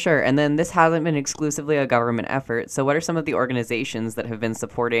 For sure. And then this hasn't been exclusively a government effort. So what are some of the organizations that have been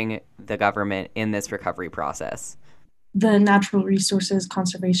supporting the government in this recovery process? The Natural Resources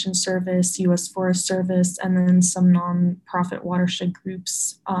Conservation Service, U.S. Forest Service, and then some nonprofit watershed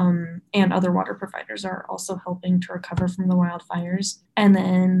groups and other water providers are also helping to recover from the wildfires. And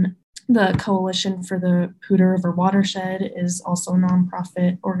then the Coalition for the Poudre River Watershed is also a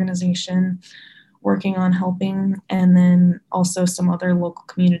nonprofit organization working on helping, and then also some other local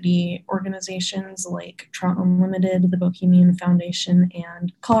community organizations like Trout Unlimited, the Bohemian Foundation,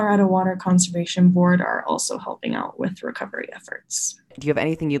 and Colorado Water Conservation Board are also helping out with recovery efforts. Do you have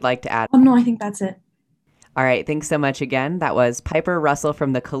anything you'd like to add? No, I think that's it. All right, thanks so much again. That was Piper Russell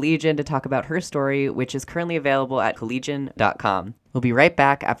from the Collegian to talk about her story, which is currently available at collegian.com. We'll be right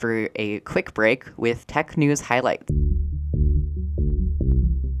back after a quick break with Tech News Highlights.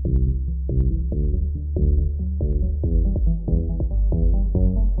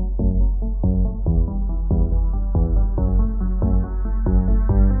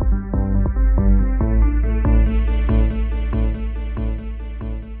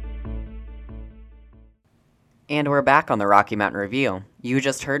 And we're back on the Rocky Mountain Review. You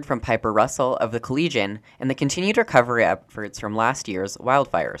just heard from Piper Russell of the Collegian and the continued recovery efforts from last year's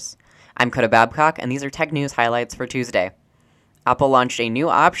wildfires. I'm Coda Babcock, and these are Tech News highlights for Tuesday. Apple launched a new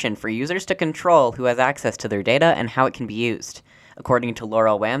option for users to control who has access to their data and how it can be used. According to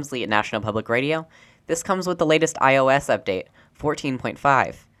Laurel Wamsley at National Public Radio, this comes with the latest iOS update,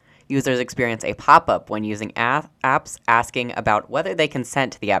 14.5. Users experience a pop-up when using apps asking about whether they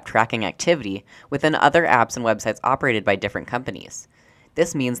consent to the app tracking activity within other apps and websites operated by different companies.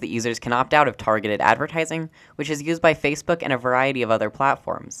 This means that users can opt out of targeted advertising, which is used by Facebook and a variety of other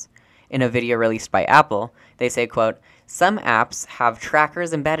platforms. In a video released by Apple, they say, quote, "Some apps have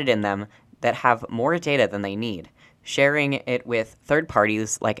trackers embedded in them that have more data than they need, sharing it with third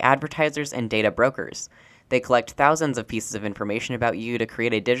parties like advertisers and data brokers. They collect thousands of pieces of information about you to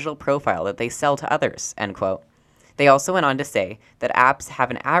create a digital profile that they sell to others," end quote. They also went on to say that apps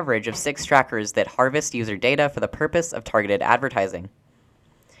have an average of 6 trackers that harvest user data for the purpose of targeted advertising.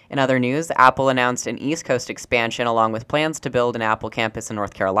 In other news, Apple announced an East Coast expansion along with plans to build an Apple campus in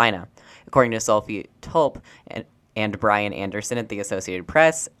North Carolina. According to Sophie Tulp and Brian Anderson at the Associated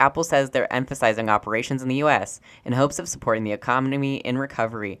Press, Apple says they're emphasizing operations in the U.S. in hopes of supporting the economy in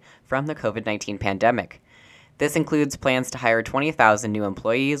recovery from the COVID-19 pandemic. This includes plans to hire 20,000 new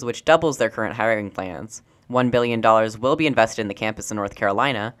employees, which doubles their current hiring plans. $1 billion will be invested in the campus in North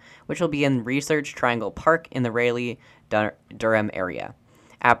Carolina, which will be in Research Triangle Park in the Raleigh-Durham area.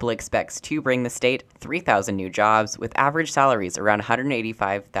 Apple expects to bring the state 3,000 new jobs, with average salaries around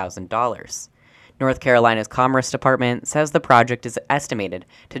 $185,000. North Carolina's Commerce Department says the project is estimated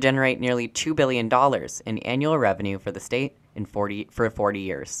to generate nearly $2 billion in annual revenue for the state for 40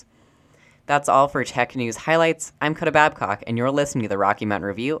 years. That's all for Tech News Highlights. I'm Coda Babcock, and you're listening to the Rocky Mountain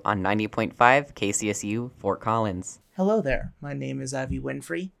Review on 90.5 KCSU Fort Collins. Hello there, my name is Avi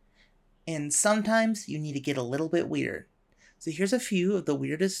Winfrey, and sometimes you need to get a little bit weird. So here's a few of the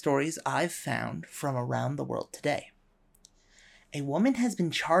weirdest stories I've found from around the world today. A woman has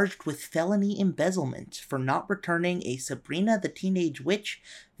been charged with felony embezzlement for not returning a Sabrina the Teenage Witch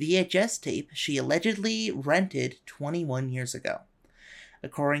VHS tape she allegedly rented 21 years ago.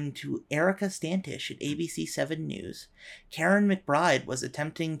 According to Erica Standish at ABC7 News, Karen McBride was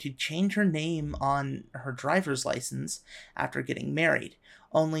attempting to change her name on her driver's license after getting married,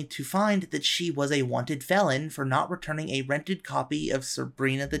 only to find that she was a wanted felon for not returning a rented copy of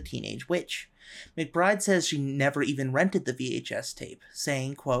Sabrina the Teenage Witch. McBride says she never even rented the VHS tape,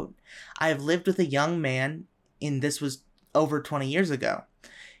 saying, quote, "I have lived with a young man and this was over 20 years ago.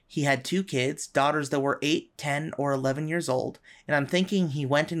 He had 2 kids, daughters that were 8, 10, or 11 years old, and I'm thinking he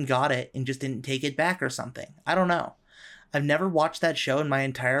went and got it and just didn't take it back or something. I don't know. I've never watched that show in my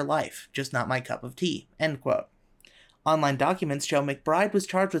entire life, just not my cup of tea." End quote. Online documents show McBride was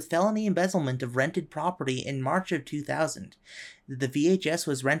charged with felony embezzlement of rented property in March of 2000. The VHS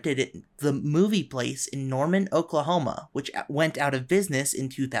was rented at the Movie Place in Norman, Oklahoma, which went out of business in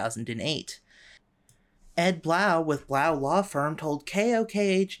 2008. Ed Blau with Blau Law Firm told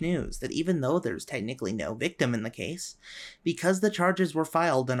KOKH News that even though there's technically no victim in the case, because the charges were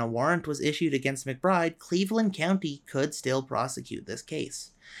filed and a warrant was issued against McBride, Cleveland County could still prosecute this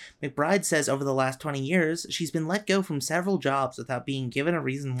case. McBride says over the last 20 years, she's been let go from several jobs without being given a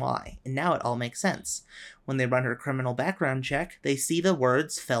reason why, and now it all makes sense. When they run her criminal background check, they see the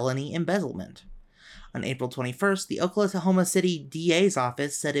words felony embezzlement. On April 21st, the Oklahoma City DA's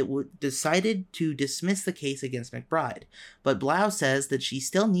office said it decided to dismiss the case against McBride, but Blau says that she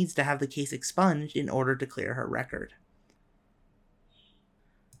still needs to have the case expunged in order to clear her record.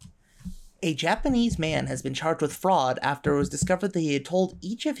 A Japanese man has been charged with fraud after it was discovered that he had told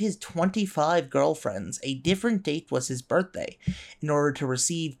each of his 25 girlfriends a different date was his birthday in order to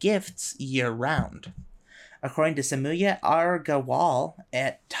receive gifts year-round. According to Samuya Argawal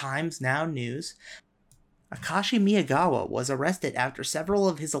at Times Now News, Akashi Miyagawa was arrested after several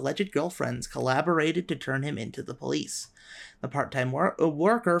of his alleged girlfriends collaborated to turn him into the police. The part-time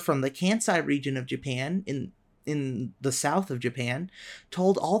worker from the Kansai region of Japan in the south of Japan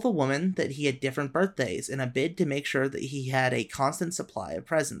told all the women that he had different birthdays in a bid to make sure that he had a constant supply of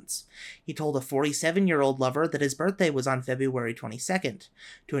presents. He told a 47-year-old lover that his birthday was on February 22nd.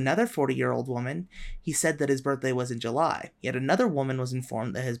 To another 40-year-old woman, he said that his birthday was in July. Yet another woman was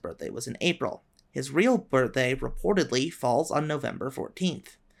informed that his birthday was in April. His real birthday reportedly falls on November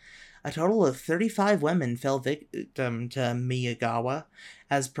 14th. A total of 35 women fell victim to Miyagawa,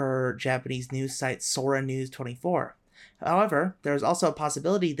 as per Japanese news site Sora News 24. However, there is also a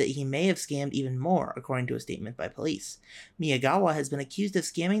possibility that he may have scammed even more, according to a statement by police. Miyagawa has been accused of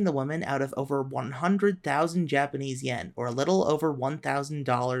scamming the woman out of over 100,000 Japanese yen, or a little over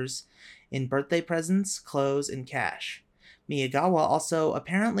 $1,000 in birthday presents, clothes, and cash. Miyagawa also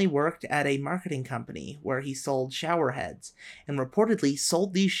apparently worked at a marketing company where he sold shower heads, and reportedly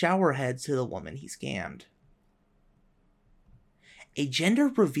sold these shower heads to the woman he scammed. A gender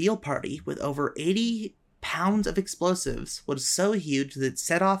reveal party with over 80 pounds of explosives was so huge that it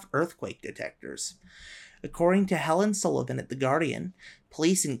set off earthquake detectors. According to Helen Sullivan at The Guardian,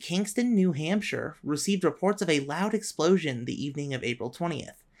 police in Kingston, New Hampshire received reports of a loud explosion the evening of April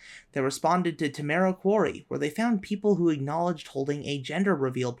 20th. They responded to Tamero Quarry, where they found people who acknowledged holding a gender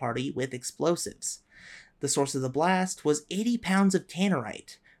reveal party with explosives. The source of the blast was 80 pounds of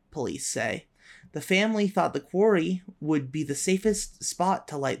tannerite, police say. The family thought the quarry would be the safest spot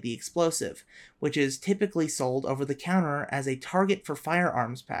to light the explosive, which is typically sold over the counter as a target for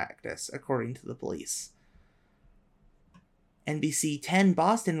firearms practice, according to the police. NBC 10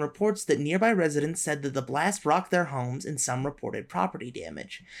 Boston reports that nearby residents said that the blast rocked their homes and some reported property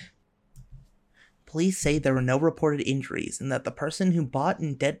damage. Police say there were no reported injuries and that the person who bought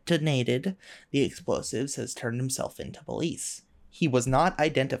and detonated the explosives has turned himself into police. He was not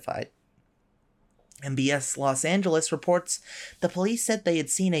identified. MBS Los Angeles reports the police said they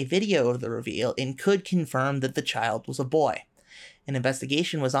had seen a video of the reveal and could confirm that the child was a boy. An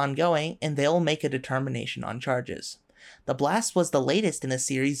investigation was ongoing and they'll make a determination on charges. The blast was the latest in a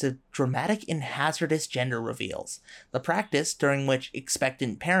series of dramatic and hazardous gender reveals. The practice, during which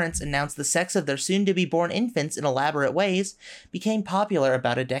expectant parents announced the sex of their soon-to-be-born infants in elaborate ways, became popular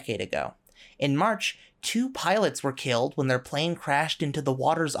about a decade ago. In March, 2 pilots were killed when their plane crashed into the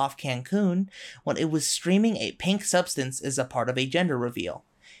waters off Cancun when it was streaming a pink substance as a part of a gender reveal.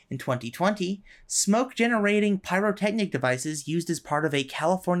 In 2020, smoke-generating pyrotechnic devices used as part of a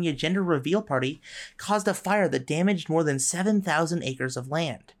California gender reveal party caused a fire that damaged more than 7,000 acres of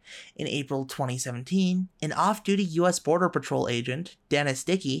land. In April 2017, an off-duty U.S. Border Patrol agent, Dennis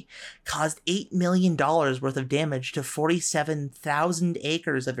Dickey, caused $8 million worth of damage to 47,000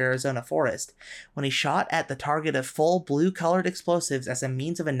 acres of Arizona forest when he shot at the target of full blue-colored explosives as a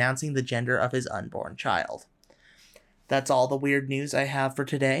means of announcing the gender of his unborn child. That's all the weird news I have for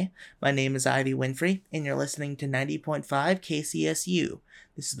today. My name is Ivy Winfrey, and you're listening to 90.5 KCSU.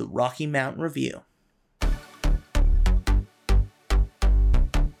 This is the Rocky Mountain Review.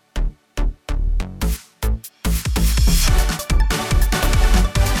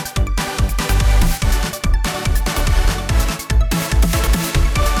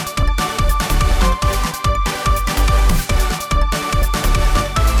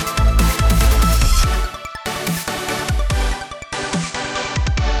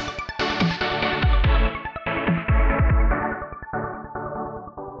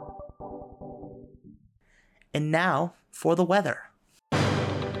 And now for the weather.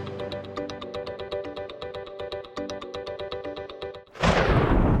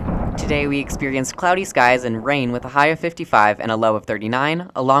 Today we experienced cloudy skies and rain with a high of 55 and a low of 39,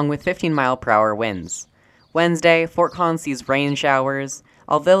 along with 15-mile-per-hour winds. Wednesday, Fort Collins sees rain showers,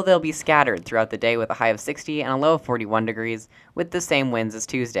 although they'll be scattered throughout the day with a high of 60 and a low of 41 degrees, with the same winds as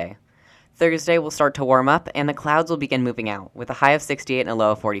Tuesday. Thursday will start to warm up, and the clouds will begin moving out, with a high of 68 and a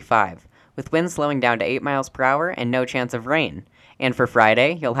low of 45, with winds slowing down to 8 miles per hour and no chance of rain. And for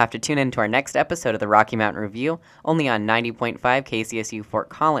Friday, you'll have to tune in to our next episode of the Rocky Mountain Review, only on 90.5 KCSU Fort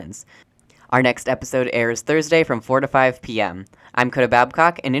Collins. Our next episode airs Thursday from 4 to 5 p.m. I'm Coda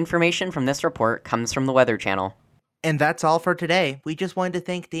Babcock, and information from this report comes from the Weather Channel. And that's all for today. We just wanted to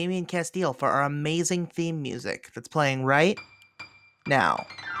thank Damian Castile for our amazing theme music that's playing right now.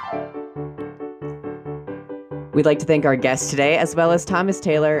 We'd like to thank our guests today, as well as Thomas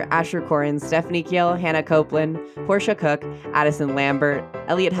Taylor, Asher Corin, Stephanie Kiel, Hannah Copeland, Portia Cook, Addison Lambert,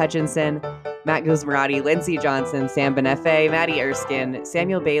 Elliot Hutchinson, Matt Guzmarati, Lindsey Johnson, Sam Benefe, Maddie Erskine,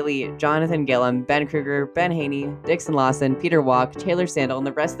 Samuel Bailey, Jonathan Gillum, Ben Kruger, Ben Haney, Dixon Lawson, Peter Walk, Taylor Sandel, and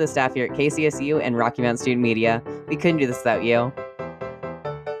the rest of the staff here at KCSU and Rocky Mountain Student Media. We couldn't do this without you.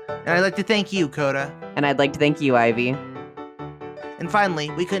 And I'd like to thank you, Coda. And I'd like to thank you, Ivy. And finally,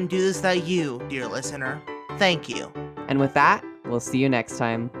 we couldn't do this without you, dear listener. Thank you. And with that, we'll see you next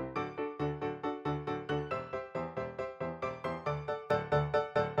time.